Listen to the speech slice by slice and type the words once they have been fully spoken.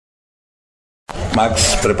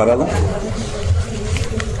Max, ¿preparado?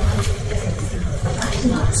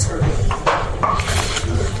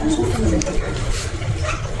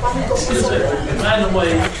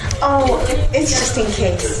 Oh, it's just in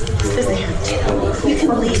case. You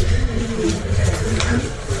can leave.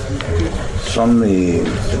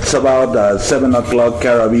 It's about 7 o'clock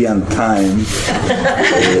Caribbean time.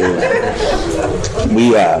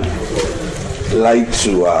 We like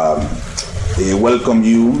to welcome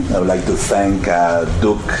you. I would like to thank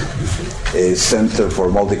Duke Center for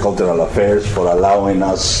Multicultural Affairs for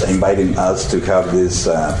inviting us to have this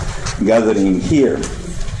gathering here.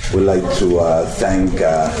 We'd like to thank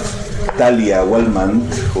Talia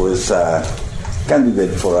Wellman, who is a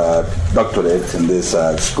candidate for a doctorate in this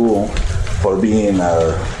school, for being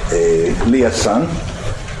our liaison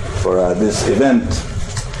for this event.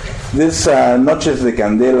 These Noches de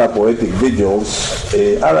Candela Poetic Vigils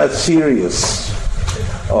are a series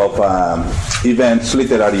of events,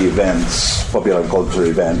 literary events, popular culture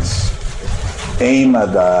events, aimed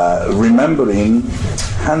at remembering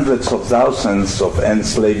hundreds of thousands of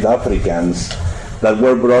enslaved Africans that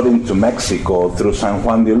were brought into Mexico through San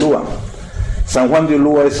Juan de Ulúa. San Juan de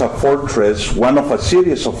Ulúa is a fortress, one of a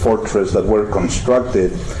series of fortresses that were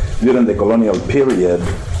constructed during the colonial period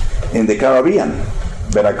in the Caribbean.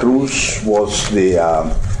 Veracruz was the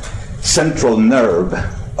central nerve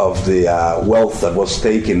of the wealth that was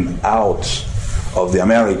taken out of the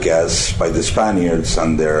Americas by the Spaniards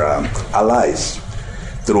and their allies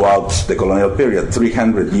throughout the colonial period,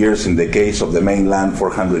 300 years in the case of the mainland,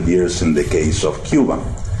 400 years in the case of Cuba,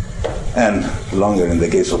 and longer in the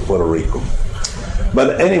case of Puerto Rico.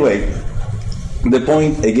 But anyway, the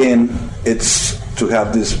point again, it's to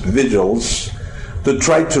have these vigils to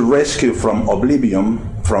try to rescue from oblivion,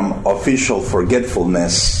 from official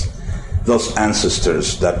forgetfulness, those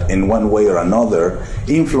ancestors that in one way or another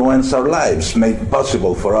influence our lives, made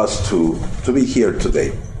possible for us to be here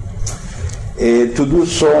today. To do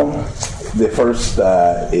so, the first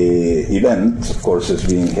event, of course, is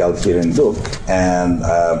being held here in Duke, and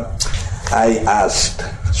I asked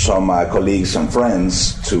some colleagues and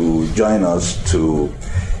friends to join us to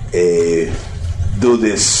do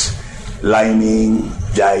this liming,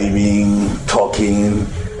 jiving, talking,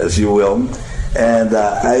 as you will. And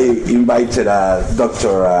I invited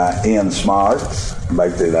Dr. Ian Smart,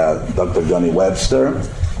 invited Dr. Johnny Webster,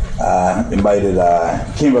 invited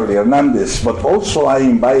Kimberly Hernandez, but also I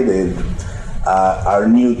invited our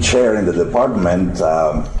new chair in the department,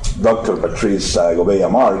 Dr. Patrice Gobea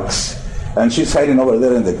Marks, and she's hiding over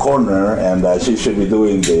there in the corner, and she should be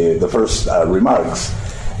doing the first remarks.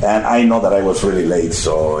 And I know that I was really late,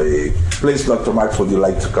 so please, Dr. Marks, would you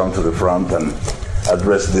like to come to the front and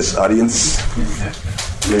address this audience?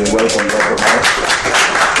 You're welcome, Dr. Marks.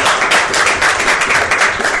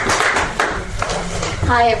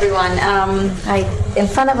 Hi, everyone. In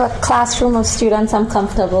front of a classroom of students, I'm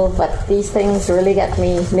comfortable, but these things really get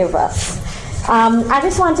me nervous. I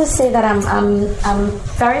just want to say that I'm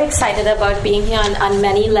very excited about being here on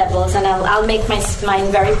many levels, and I'll make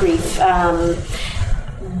mine very brief.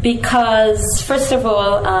 Because, first of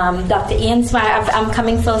all, Dr. Ian Smart, I'm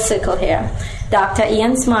coming full circle here. Dr.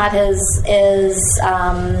 Ian Smart is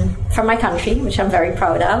from my country, which I'm very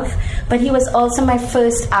proud of, but he was also my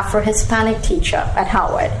first Afro-Hispanic teacher at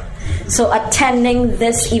Howard. So attending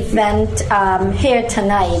this event here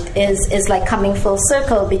tonight is like coming full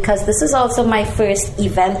circle, because this is also my first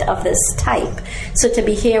event of this type. So to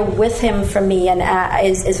be here with him for me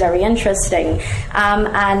is very interesting.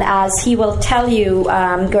 And as he will tell you,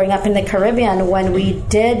 growing up in the Caribbean, when we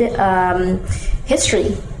did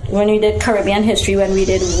history, when we did Caribbean history, when we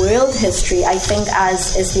did world history, I think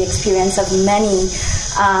as is the experience of many,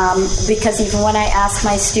 because even when I ask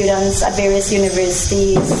my students at various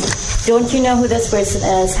universities, don't you know who this person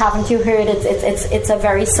is? Haven't you heard? It's a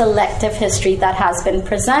very selective history that has been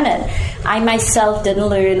presented. I myself didn't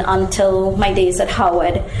learn until my days at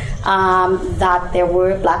Howard that there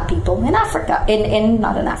were black people in Africa, in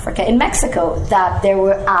Mexico, that there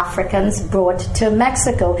were Africans brought to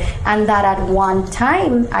Mexico, and that at one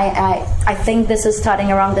time, I think this is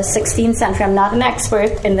starting around the 16th century. I'm not an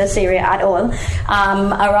expert in this area at all.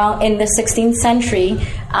 Around in the 16th century,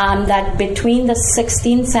 that between the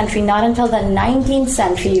 16th century, not until the 19th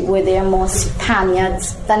century, were there more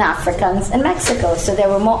Spaniards than Africans in Mexico. So there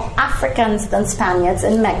were more Africans than Spaniards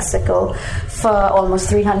in Mexico for almost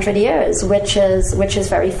 300 years, which is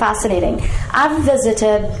very fascinating. I've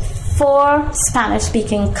visited 4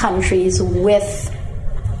 Spanish-speaking countries with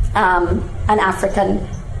an African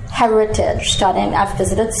heritage. I've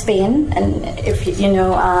visited Spain, and if you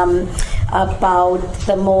know, about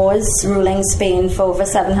the Moors ruling Spain for over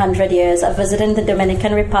 700 years, of visiting the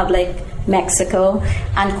Dominican Republic, Mexico,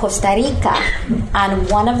 and Costa Rica. And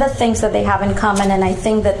one of the things that they have in common, and I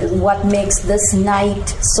think that what makes this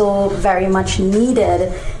night so very much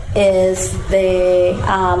needed, is the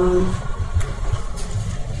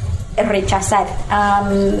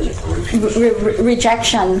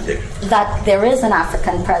rejection that there is an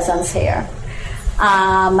African presence here.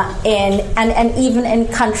 And even in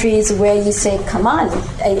countries where you say, come on,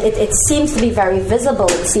 it seems to be very visible,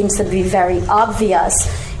 it seems to be very obvious.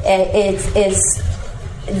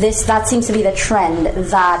 That seems to be the trend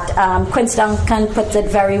that Quince Duncan puts it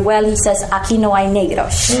very well. He says, "Aquí no hay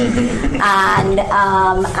negros," and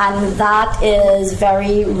that is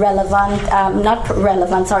very relevant.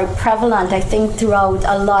 Prevalent. I think throughout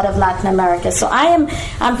a lot of Latin America. So I'm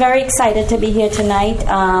very excited to be here tonight,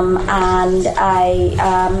 and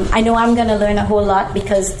I know I'm going to learn a whole lot,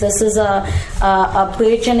 because this is a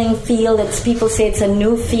burgeoning field. People say it's a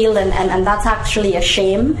new field, and that's actually a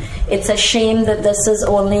shame. It's a shame that this is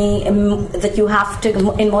only that you have to,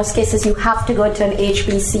 in most cases, you have to go to an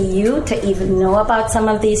HBCU to even know about some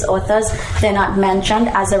of these authors. They're not mentioned.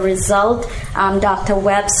 As a result, Dr.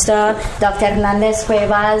 Webster, Dr. Hernandez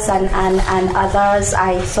Cuevas, and others,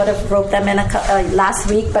 I sort of wrote them in last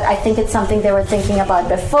week, but I think it's something they were thinking about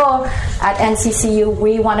before. At NCCU,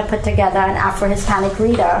 we want to put together an Afro-Hispanic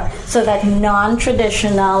reader so that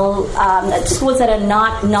non-traditional schools that are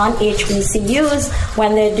not non-HBCUs,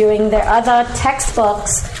 when they're doing their other textbooks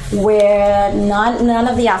where none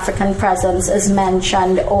of the African presence is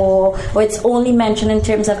mentioned, or it's only mentioned in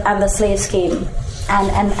terms of "and the slaves came,"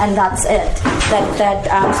 and that's it.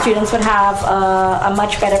 That students would have a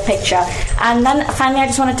much better picture. And then finally, I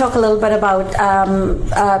just want to talk a little bit about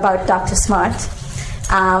Dr. Smart.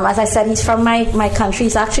 As I said, he's from my country.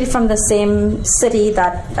 He's actually from the same city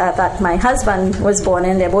that my husband was born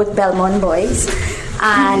in. They're both Belmont boys.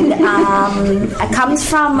 And comes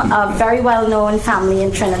from a very well-known family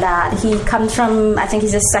in Trinidad. He comes from, I think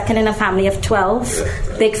he's the second in a family of 12,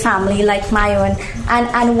 big family like my own.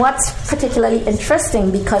 And what's particularly interesting,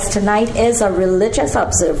 because tonight is a religious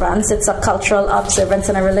observance, it's a cultural observance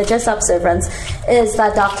and a religious observance, is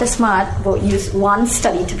that Dr. Smart once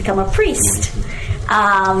studied to become a priest.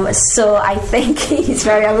 So I think he's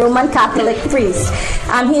a Roman Catholic priest.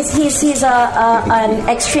 He's an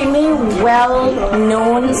extremely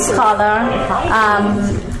well-known scholar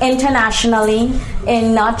internationally,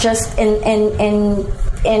 in not just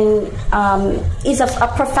he's a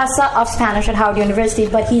professor of Spanish at Howard University,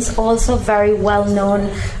 but he's also very well known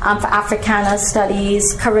for Africana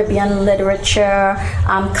studies, Caribbean literature,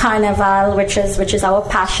 Carnival, which is our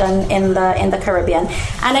passion in the Caribbean.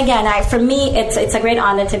 And again, for me, it's a great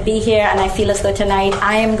honor to be here, and I feel as though tonight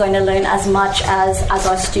I am going to learn as much as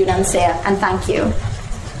our students here. And thank you.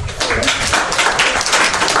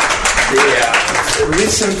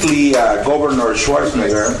 Recently, Governor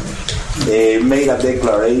Schwarzenegger made a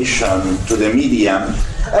declaration to the media,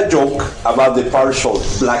 a joke about the partial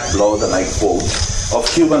black blood, and I quote, of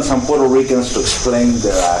Cubans and Puerto Ricans to explain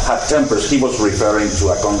their hot tempers. He was referring to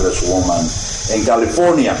a congresswoman in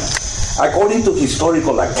California. According to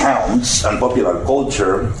historical accounts and popular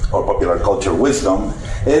culture, or popular culture wisdom,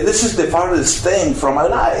 this is the farthest thing from a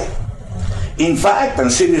lie. In fact,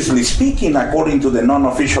 and seriously speaking, according to the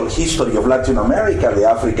non-official history of Latin America, the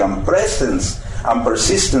African presence and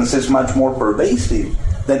persistence is much more pervasive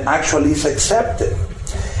than actually is accepted.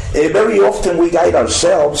 Very often we guide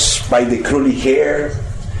ourselves by the curly hair,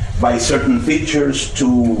 by certain features,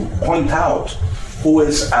 to point out who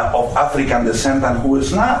is of African descent and who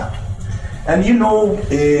is not. And you know,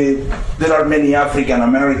 there are many African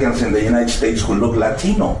Americans in the United States who look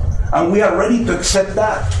Latino, and we are ready to accept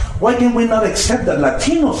that. Why can we not accept that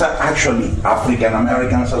Latinos are actually African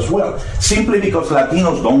Americans as well? Simply because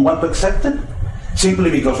Latinos don't want to accept it?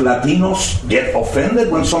 Simply because Latinos get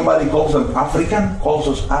offended when somebody calls us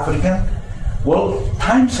African? Well,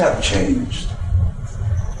 times have changed.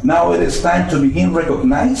 Now it is time to begin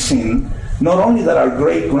recognizing not only that our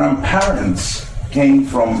great-grandparents came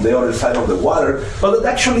from the other side of the water, but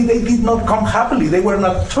that actually they did not come happily. They were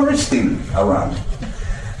not touristing around.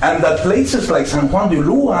 And that places like San Juan de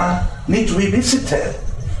Ulúa need to be visited.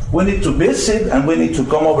 We need to visit, and we need to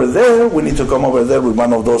come over there. We need to come over there with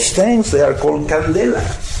one of those things. They are called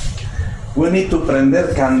candelas. We need to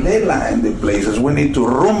prender candela in the places. We need to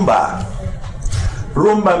rumba.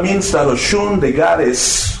 Rumba means that Oshun, the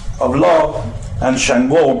goddess of love, and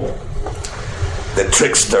Shango, the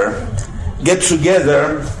trickster, get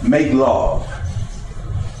together, make love,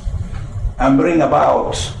 and bring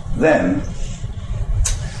about then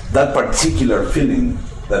that particular feeling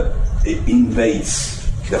that invades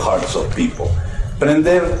the hearts of people.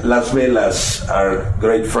 Prender las velas, our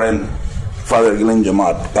great friend, Father Glenn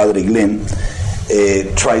Jomart, Padre Glenn,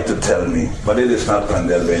 tried to tell me, but it is not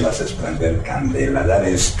prender velas, it's prender candela. That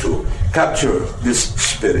is to capture this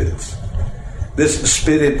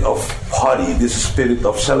spirit of party, this spirit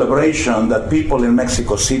of celebration that people in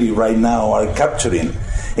Mexico City right now are capturing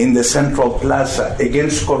in the Central Plaza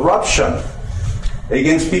against corruption,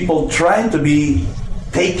 against people trying to be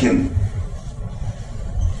taken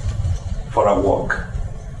for a walk.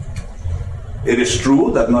 It is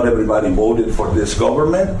true that not everybody voted for this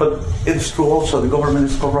government, but it is true also the government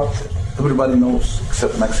is corrupted. Everybody knows,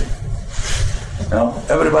 except Mexico.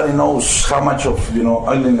 Everybody knows how much of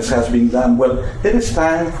ugliness has been done. Well, it is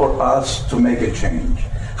time for us to make a change.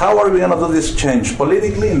 How are we going to do this change?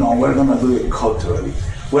 Politically? No, we're going to do it culturally.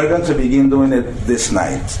 We're going to begin doing it this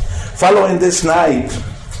night. Following this night,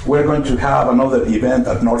 we're going to have another event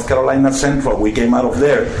at North Carolina Central. We came out of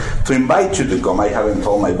there to invite you to come. I haven't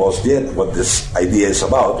told my boss yet what this idea is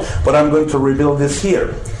about, but I'm going to reveal this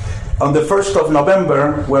here. On the 1st of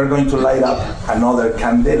November, we're going to light up another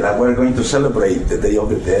candela. We're going to celebrate the Day of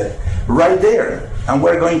the Dead right there. And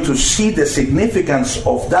we're going to see the significance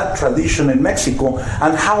of that tradition in Mexico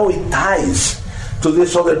and how it ties to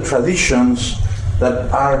these other traditions that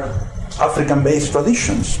are African-based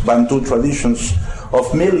traditions, Bantu traditions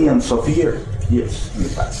of millions of years in the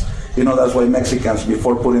past. That's why Mexicans,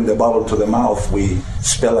 before putting the bottle to the mouth, we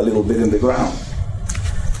spell a little bit in the ground,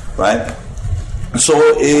 right? So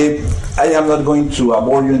I am not going to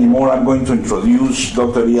bore you anymore. I'm going to introduce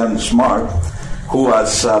Dr. Ian Smart, who,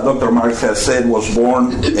 as Dr. Mark has said, was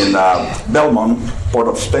born in Belmont, Port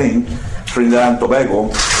of Spain, Trinidad and Tobago,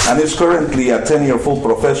 and is currently a 10-year full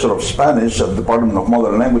professor of Spanish at the Department of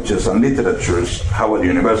Modern Languages and Literatures, Howard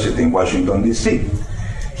University in Washington, D.C.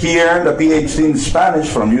 He earned a PhD in Spanish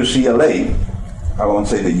from UCLA, I won't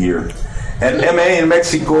say the year, and MA in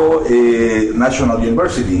Mexico National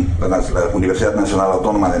University, la Universidad Nacional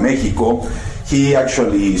Autónoma de México. He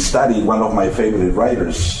actually studied one of my favorite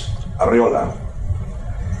writers, Arriola.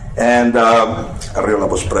 And Arriola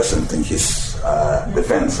was present in his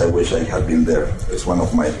defense. I wish I had been there. It's one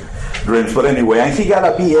of my dreams. But anyway, and he got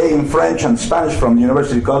a BA in French and Spanish from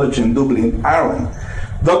University College in Dublin, Ireland.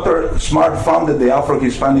 Dr. Smart founded the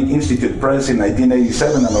Afro-Hispanic Institute Press in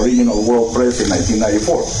 1987 and Original World Press in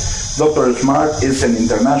 1994. Dr. Smart is an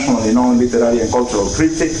internationally known literary and cultural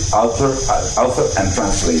critic, author and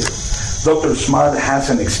translator. Dr. Smart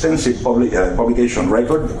has an extensive publication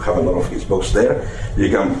record. We have a lot of his books there. You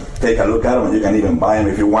can take a look at them. You can even buy them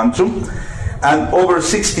if you want to. And over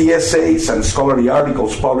 60 essays and scholarly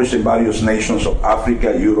articles published in various nations of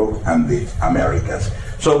Africa, Europe, and the Americas.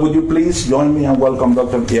 So would you please join me and welcome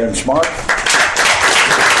Dr. Ian Smart.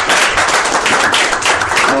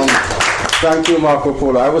 Thank you, Marco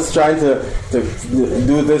Polo. I was trying to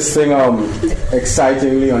do this thing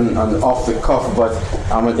excitingly and off the cuff, but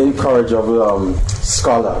I'm an incorrigible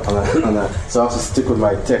scholar, so I have to stick with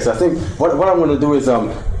my text. I think what I'm going to do is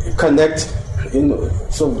connect,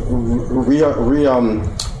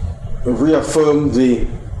 reaffirm the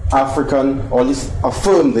African, or at least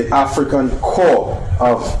affirm the African core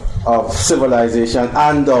of civilization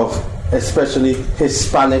and of especially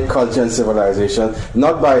Hispanic culture and civilization,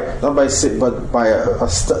 but by a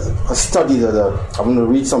study that I'm going to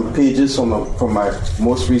read some pages from my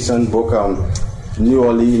most recent book, New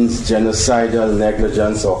Orleans Genocidal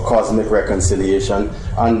Negligence or Cosmic Reconciliation,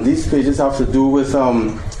 and these pages have to do with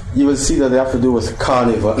you will see that they have to do with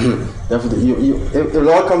carnival. It'll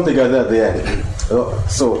all come together at the end.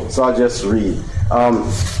 So I'll just read.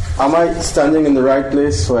 Am I standing in the right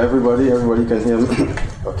place for everybody? Everybody can hear me?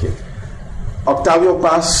 Okay. Octavio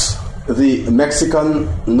Paz, the Mexican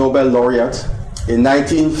Nobel laureate, in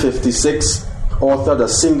 1956 authored a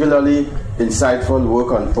singularly insightful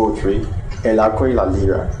work on poetry, El Arco y la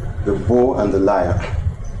Lira, The Bow and the Lyre.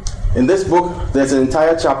 In this book, there's an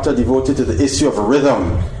entire chapter devoted to the issue of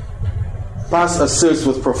rhythm. Paz asserts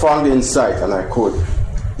with profound insight, and I quote,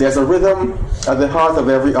 "There's a rhythm at the heart of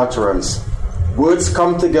every utterance. Words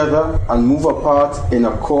come together and move apart in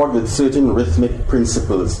accord with certain rhythmic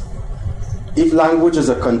principles. If language is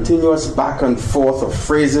a continuous back and forth of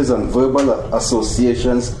phrases and verbal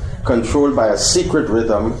associations controlled by a secret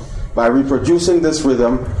rhythm, by reproducing this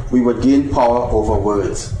rhythm, we would gain power over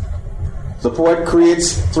words." The poet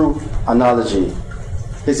creates through analogy.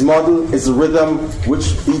 His model is rhythm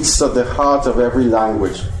which beats at the heart of every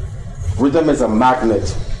language. Rhythm is a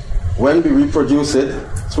magnet. When we reproduce it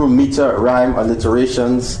through meter, rhyme,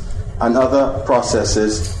 alliterations, and other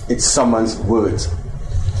processes, it summons words.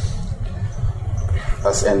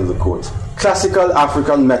 That's the end of the quote. Classical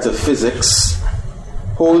African metaphysics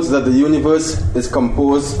holds that the universe is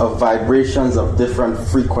composed of vibrations of different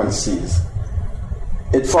frequencies.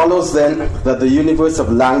 It follows then that the universe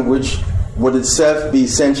of language would itself be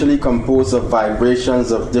essentially composed of vibrations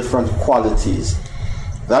of different qualities.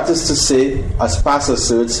 That is to say, as Pass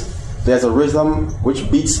asserts, there's a rhythm which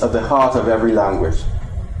beats at the heart of every language.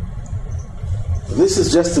 This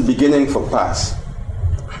is just the beginning for Pass.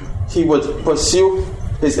 He would pursue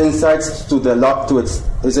his insights to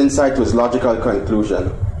his logical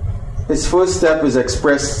conclusion. His first step is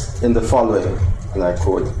expressed in the following, and I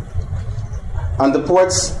quote, "And the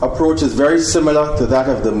poet's approach is very similar to that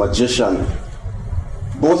of the magician.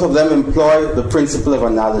 Both of them employ the principle of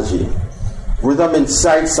analogy. Rhythm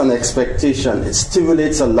incites an expectation, it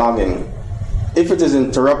stimulates a longing. If it is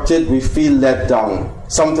interrupted, we feel let down,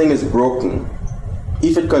 something is broken.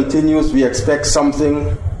 If it continues, we expect something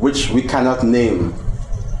which we cannot name.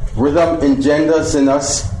 Rhythm engenders in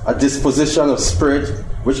us a disposition of spirit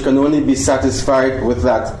which can only be satisfied with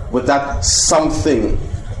that something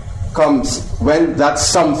comes, when that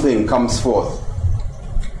something comes forth.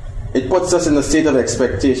 It puts us in a state of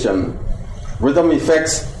expectation. Rhythm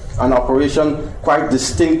effects an operation quite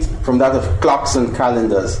distinct from that of clocks and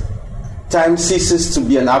calendars. Time ceases to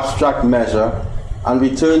be an abstract measure and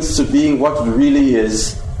returns to being what it really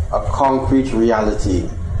is, a concrete reality,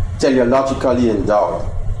 teleologically endowed.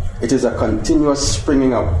 It is a continuous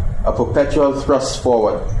springing up, a perpetual thrust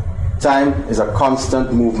forward. Time is a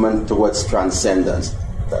constant movement towards transcendence."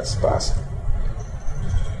 That's Pass.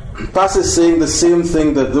 Pass is saying the same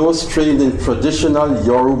thing that those trained in traditional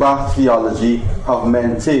Yoruba theology have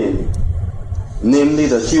maintained, namely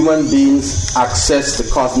that human beings access the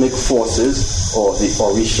cosmic forces, or the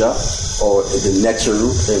Orisha, or the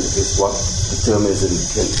Necheru, is what the term is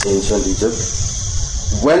in ancient Egypt,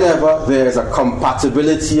 whenever there is a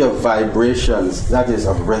compatibility of vibrations, that is,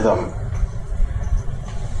 of rhythm.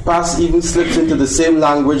 Pass even slips into the same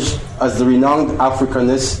language as the renowned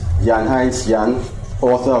Africanist Jan Heinz Jan,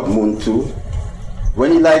 author of Muntu,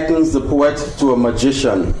 when he likens the poet to a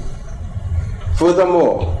magician.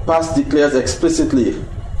 Furthermore, Pass declares explicitly,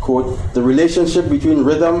 quote, "The relationship between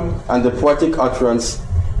rhythm and the poetic utterance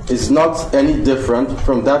is not any different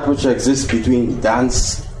from that which exists between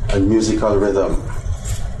dance and musical rhythm."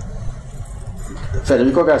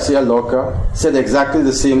 Federico Garcia Lorca said exactly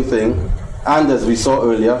the same thing, and as we saw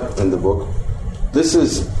earlier in the book, this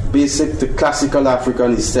is basic to classical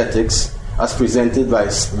African aesthetics as presented by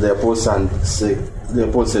Leopold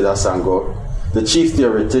Sedar Senghor, the chief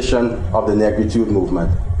theoretician of the Negritude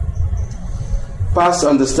movement. Pass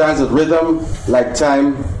understands that rhythm, like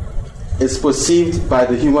time, is perceived by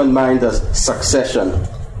the human mind as succession.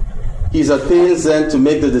 He is at pains then to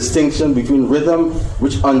make the distinction between rhythm,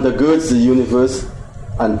 which undergirds the universe,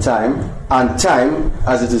 and time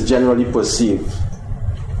as it is generally perceived.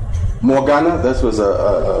 Morgana, that was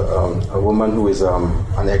a woman who is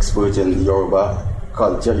an expert in Yoruba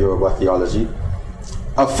culture, Yoruba theology,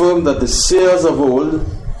 affirmed that the seers of old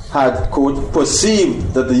had, quote,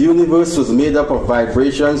 "perceived that the universe was made up of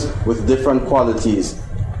vibrations with different qualities,"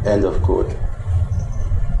 end of quote.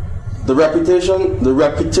 The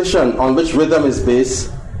repetition on which rhythm is based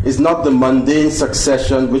is not the mundane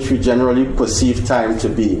succession which we generally perceive time to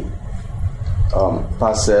be.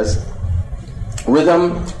 Pass says,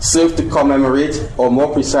 "Rhythm served to commemorate, or more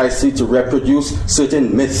precisely to reproduce,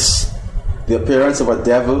 certain myths, the appearance of a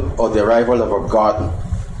devil or the arrival of a god,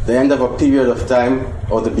 the end of a period of time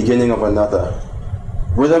or the beginning of another.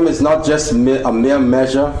 Rhythm is not just a mere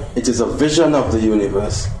measure, it is a vision of the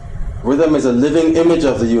universe. Rhythm is a living image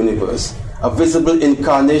of the universe, a visible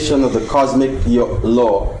incarnation of the cosmic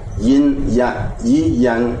law, yin, yang,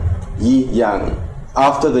 yi, yang.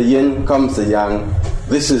 After the yin comes the yang.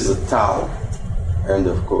 This is the Tao." End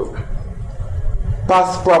of quote.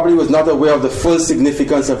 Pass probably was not aware of the full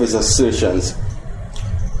significance of his assertions.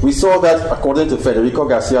 We saw that, according to Federico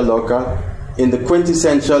Garcia Lorca, in the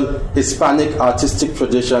quintessential Hispanic artistic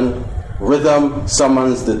tradition, rhythm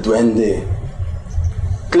summons the duende.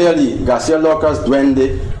 Clearly, Garcia Lorca's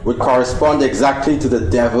duende would correspond exactly to the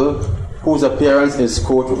devil, whose appearance is,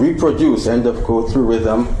 quote, "reproduced," end of quote, through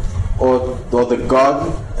rhythm, or the god,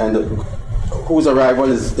 and whose arrival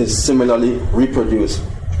is similarly reproduced.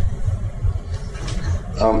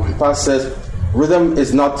 Pass says, "Rhythm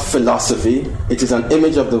is not philosophy, it is an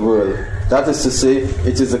image of the world. That is to say,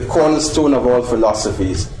 it is the cornerstone of all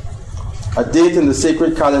philosophies. A date in the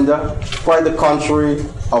sacred calendar, quite the contrary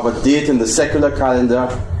of a date in the secular calendar,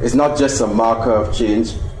 is not just a marker of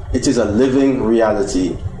change, it is a living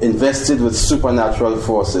reality, invested with supernatural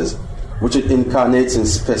forces, which it incarnates in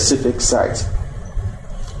specific sites.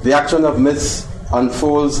 The action of myths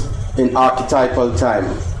unfolds in archetypal time.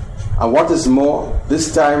 And what is more,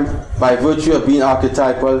 this time, by virtue of being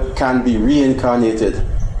archetypal, can be reincarnated.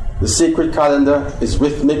 The sacred calendar is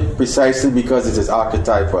rhythmic precisely because it is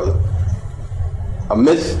archetypal. A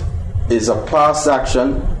myth is a past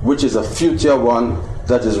action which is a future one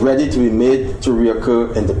that is ready to be made to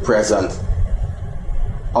reoccur in the present.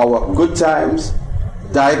 Our good times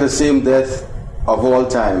die the same death of all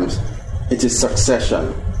times. It is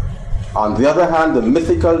succession. On the other hand, the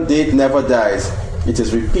mythical date never dies. It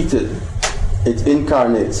is repeated. It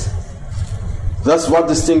incarnates. Thus, what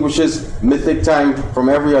distinguishes mythic time from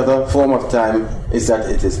every other form of time is that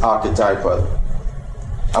it is archetypal.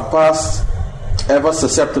 A past ever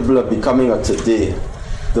susceptible of becoming a today.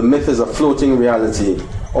 The myth is a floating reality,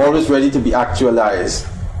 always ready to be actualized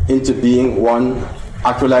into being one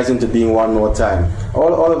more time.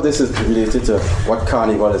 All of this is related to what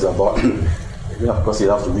Carnival is about. Of course, you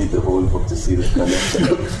have to read the whole book to see the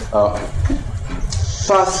connection.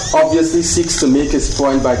 Past obviously seeks to make his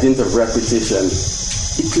point by dint of repetition.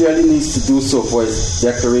 He clearly needs to do so, for his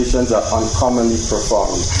declarations are uncommonly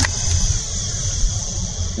profound.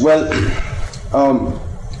 Well,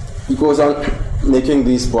 he goes on making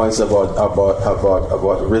these points about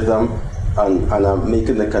rhythm, and I'm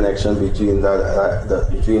making the connection between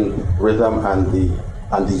between rhythm and the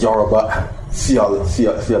Yoruba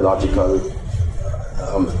theological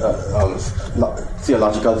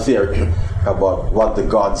theory about what the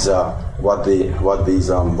gods are, what these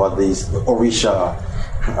Orisha are,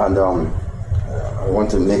 and I want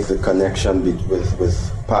to make the connection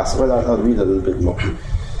with past. Well, I'll read a little bit more.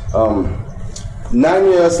 9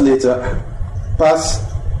 years later, Paz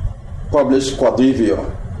published Quadrivio,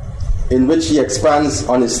 in which he expands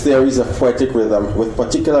on his theories of poetic rhythm with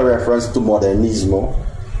particular reference to modernismo,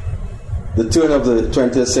 the turn of the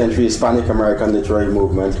 20th century Hispanic American literary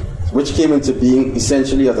movement, which came into being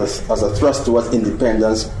essentially as a thrust towards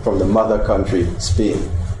independence from the mother country, Spain.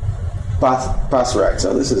 Paz writes,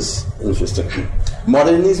 so this is interesting.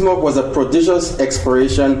 Modernismo was a prodigious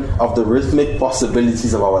exploration of the rhythmic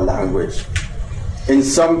possibilities of our language. In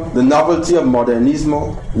sum, the novelty of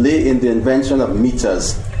modernismo lay in the invention of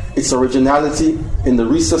meters, its originality in the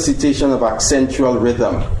resuscitation of accentual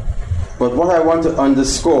rhythm. But what I want to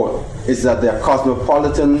underscore is that their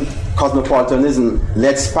cosmopolitanism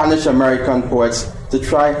led Spanish American poets to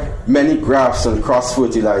try many grafts and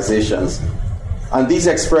cross-fertilizations. And these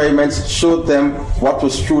experiments showed them what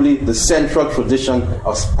was truly the central tradition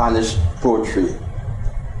of Spanish poetry: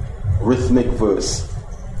 rhythmic verse.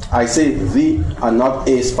 I say the and not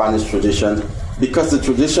a Spanish tradition because the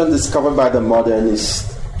tradition discovered by the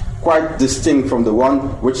modernists, quite distinct from the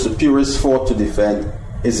one which the purists fought to defend,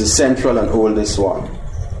 is the central and oldest one.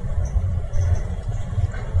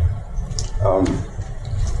 I'm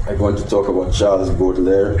going to talk about Charles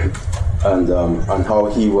Baudelaire and how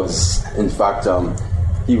he was, in fact,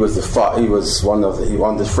 he was one of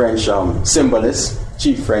the French symbolists,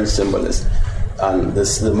 chief French symbolists, and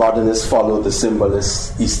the modernists followed the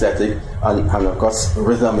symbolist aesthetic, and of course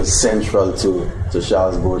rhythm is central to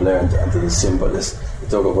Charles Baudelaire and to the symbolists. We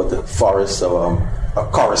talk about the forest of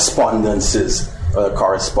correspondences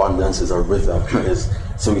of rhythm.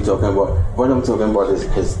 So we're talking about, what I'm talking about is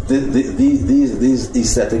these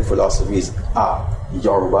aesthetic philosophies are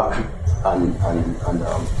Yoruba, and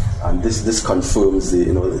this confirms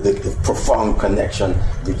the profound connection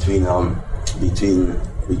between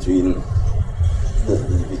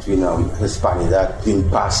Hispanidad, between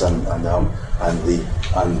Paz and the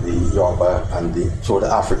Yoruba and the sort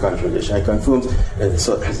of African tradition. It confirms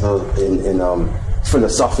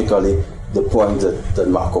philosophically the point that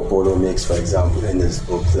Marco Polo makes, for example, in his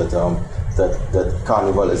book, that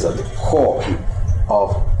Carnival is at the core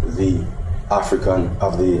of the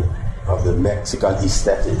Mexican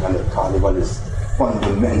aesthetic, and that Carnival is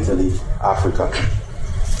fundamentally African.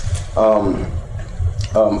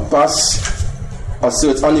 Paz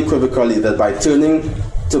asserts unequivocally that by turning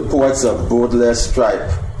to poets of Baudelaire's stripe,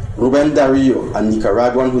 Rubén Darío, a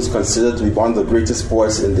Nicaraguan who is considered to be one of the greatest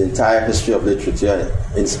poets in the entire history of literature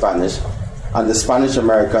in Spanish, and the Spanish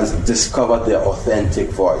Americans discovered their authentic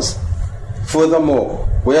voice. Furthermore,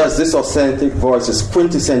 whereas this authentic voice is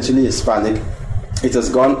quintessentially Hispanic, it has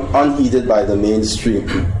gone unheeded by the mainstream,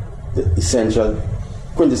 the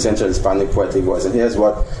quintessential Hispanic poetic voice. And here's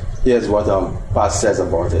what Paz says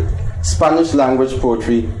about it. Spanish language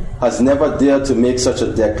poetry has never dared to make such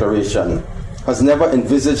a declaration, has never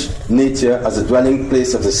envisaged nature as a dwelling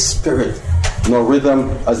place of the spirit, nor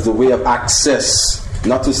rhythm as the way of access,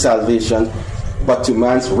 not to salvation, but to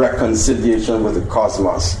man's reconciliation with the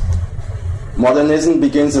cosmos. Modernism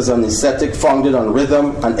begins as an aesthetic founded on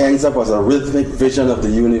rhythm and ends up as a rhythmic vision of the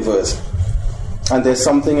universe. And there's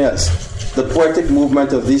something else. The poetic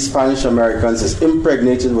movement of these Spanish Americans is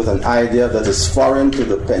impregnated with an idea that is foreign to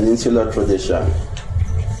the peninsular tradition.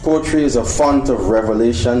 Poetry is a font of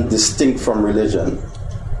revelation distinct from religion.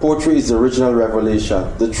 Poetry is the original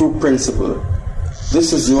revelation, the true principle.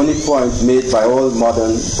 This is the only point made by all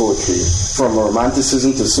modern poetry, from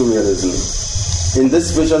Romanticism to Surrealism. In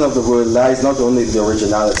this vision of the world lies not only the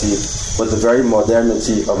originality, but the very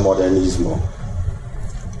modernity of modernismo.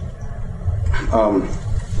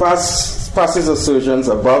 Pass's assertions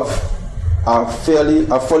above are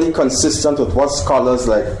fully consistent with what scholars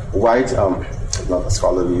like White, not a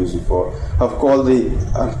scholar we use before, have called the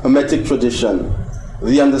Hermetic tradition.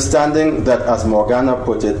 The understanding that, as Morgana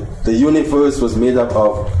put it, the universe was made up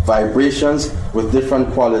of vibrations with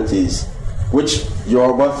different qualities, which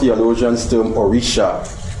Yoruba theologians term Orisha,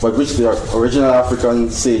 but which the original African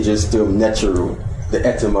sages term Neteru, the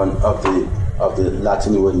etymon of the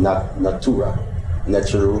Latin word natura.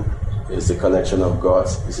 Neteru is the collection of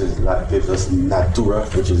gods. This gives us natura,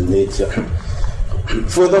 which is nature.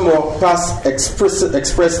 Furthermore, Pass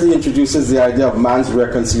expressly introduces the idea of man's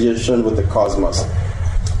reconciliation with the cosmos.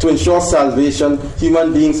 To ensure salvation,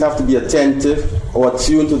 human beings have to be attentive or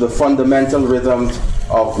attuned to the fundamental rhythms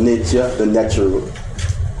of nature, the Neteru.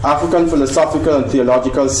 African philosophical and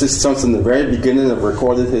theological systems in the very beginning of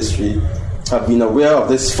recorded history have been aware of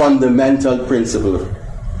this fundamental principle.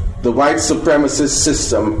 The white supremacist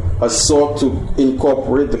system has sought to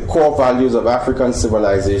incorporate the core values of African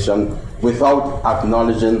civilization without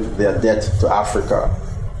acknowledging their debt to Africa.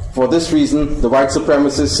 For this reason, the white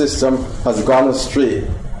supremacist system has gone astray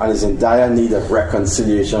and is in dire need of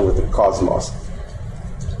reconciliation with the cosmos.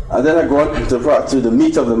 And then I go on to the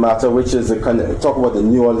meat of the matter, which is talk about the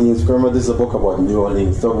New Orleans. Remember, this is a book about New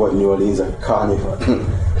Orleans. Talk about New Orleans and Carnival.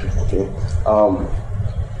 Okay.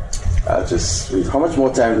 I'll just read. How much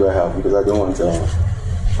more time do I have? Because I don't want to.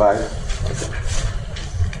 5.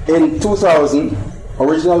 Okay. In 2000,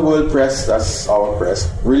 Original World Press, that's our press,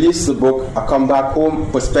 released the book A Come Back Home: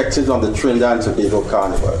 Perspectives on the Trinidad and Tobago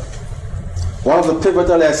Carnival. One of the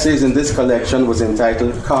pivotal essays in this collection was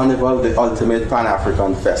entitled Carnival, the Ultimate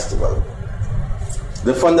Pan-African Festival.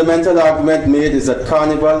 The fundamental argument made is that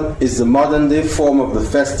Carnival is the modern-day form of the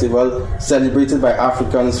festival celebrated by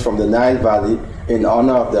Africans from the Nile Valley in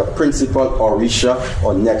honor of their principal Orisha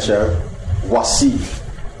or Neter, Wasif,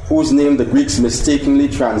 whose name the Greeks mistakenly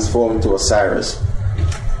transformed to Osiris.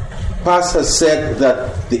 Pass has said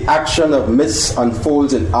that the action of myths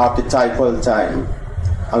unfolds in archetypal time.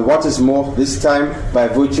 And what is more, this time, by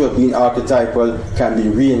virtue of being archetypal, can be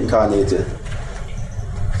reincarnated.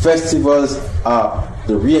 Festivals are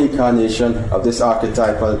the reincarnation of this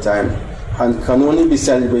archetypal time and can only be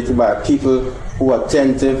celebrated by a people who are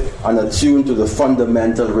attentive and attuned to the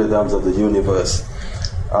fundamental rhythms of the universe.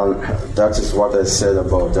 That is what I said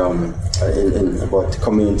about about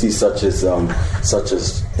communities such as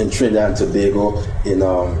in Trinidad and Tobago, in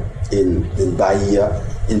Bahia,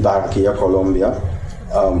 in Barranquilla, Colombia.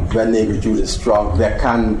 When negritude is strong, there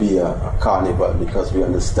can be a carnival because we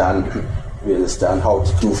understand how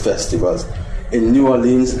to do festivals. In New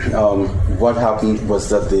Orleans, what happened was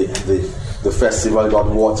that the festival got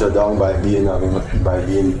watered down by being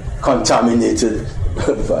contaminated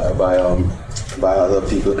by other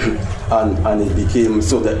people, and it became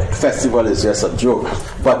so the festival is just a joke.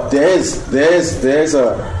 But the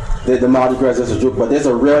Mardi Gras is a joke, but there's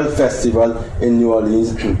a real festival in New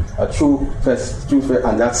Orleans, a true festival,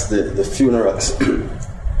 and that's the funerals.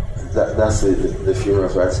 That's the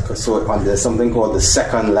funerals, right? So, and there's something called the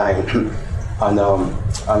second line, and I'm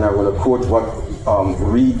going to quote what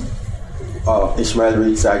Ishmael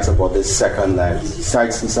Reed cites about this second line. He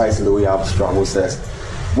cites Louis Armstrong, who says,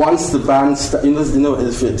 once the band, the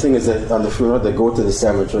thing is that on the funeral they go to the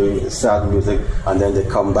cemetery, start music, and then they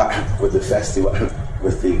come back with the festival,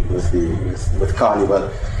 with carnival.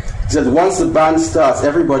 He said once the band starts,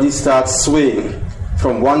 everybody starts swaying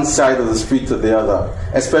from one side of the street to the other,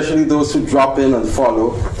 especially those who drop in and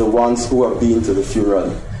follow the ones who have been to the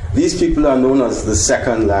funeral. These people are known as the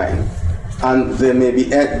second line, and there may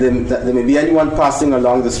be anyone passing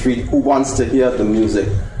along the street who wants to hear the music.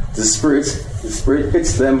 The spirit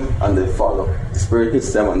hits them and they follow. The spirit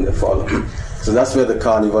hits them and they follow. So that's where the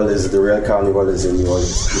carnival is. The real carnival is in New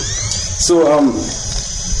Orleans. So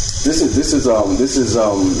this is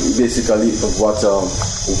basically what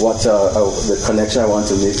the connection I want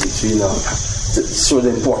to make between to show the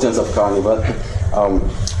importance of carnival.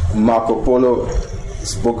 Marco Polo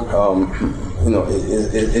this book,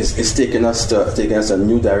 is taking us a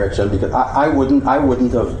new direction, because I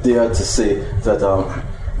wouldn't have dared to say that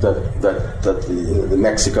the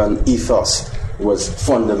Mexican ethos was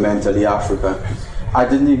fundamentally African. I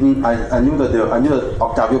knew that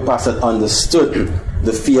Octavio Paz had understood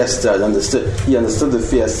the fiesta. He understood the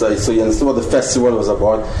fiesta, so he understood what the festival was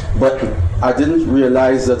about. But I didn't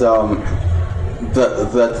realize that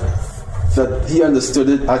he understood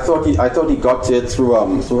it. I thought he got it through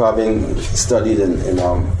having studied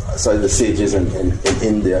the sages in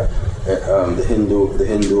India, the Hindu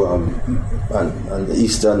and the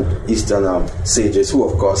Eastern sages, who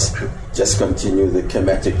of course just continue the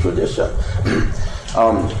Kemetic tradition.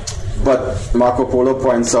 But Marco Polo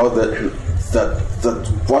points out that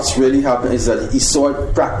what's really happened is that he saw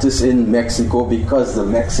it practiced in Mexico, because the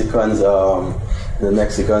Mexicans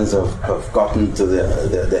have gotten to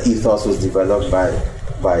the ethos was developed by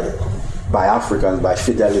Africans, by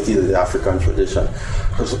fidelity to the African tradition.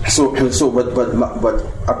 But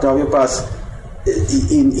Octavio Paz,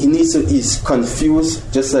 he's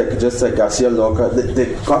confused, just like Garcia Lorca.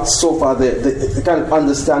 They got so far, they can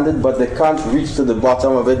understand it, but they can't reach to the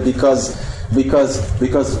bottom of it because they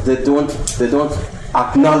don't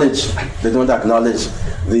acknowledge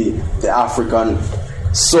the African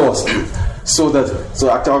source. So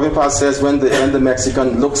Octavio Paz says when the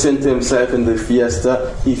Mexican looks into himself in the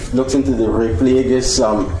fiesta, he looks into the repliegues,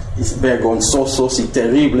 vergonzosos y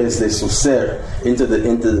terribles de su ser, into the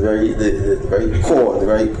very core, the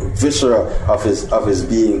very viscera of his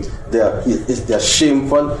being. They're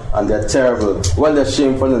shameful and they're terrible. Well, they're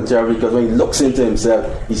shameful and terrible because when he looks into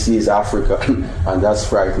himself, he sees Africa, and that's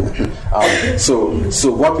frightening. So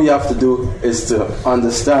what we have to do is to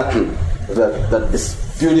understand that it's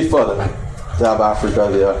beautiful to have Africa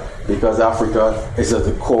there, because Africa is at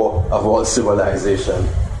the core of all civilization.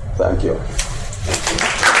 Thank you.